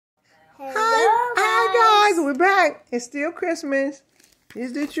we're back. It's still Christmas.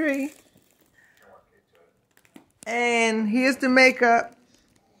 Here's the tree. And here's the makeup.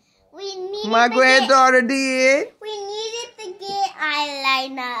 My granddaughter did. We needed to get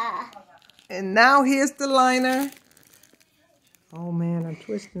eyeliner. And now here's the liner. Oh man, I'm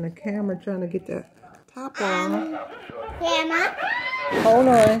twisting the camera trying to get the top on. Camera. Hold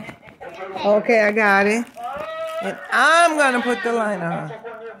on. Okay, I got it. And I'm going to put the liner on.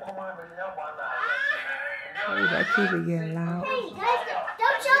 Oh, that TV getting loud. Hey, guys,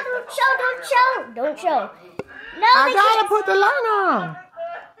 don't show. No, I got to put the liner on.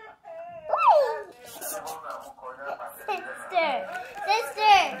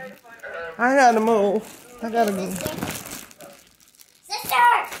 Sister. I got to move. I got to move. Sister.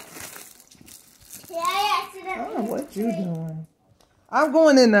 Oh, what you doing? I'm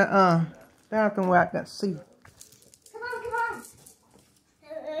going in the bathroom where I can see. Come on.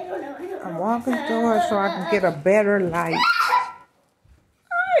 I'm walking through her so I can get a better light.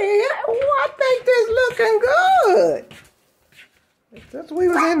 Hey, I think this looking good. Since we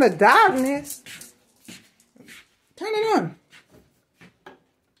was in the darkness. Turn it on.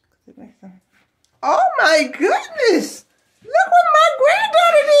 Oh my goodness! Look what my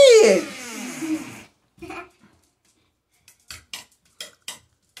granddaughter did!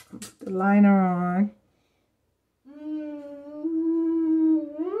 Put the liner on.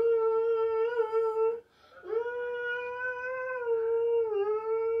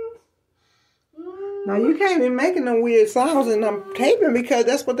 Now you can't be making no weird sounds and I'm taping because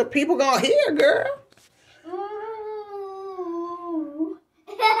that's what the people gonna hear, girl.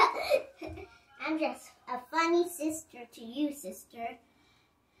 I'm just a funny sister to you, sister.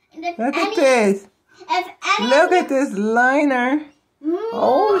 Look at this. Look at this liner.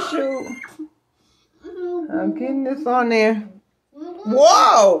 Oh, shoot. I'm getting this on there.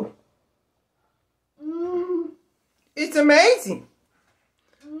 Whoa! It's amazing.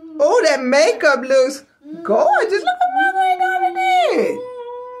 Oh, that makeup looks gorgeous. Look what my granddaughter did.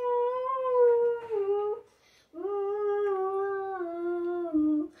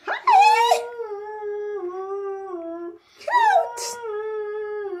 Hi. Cute.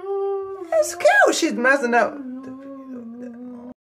 That's cute. She's messing up.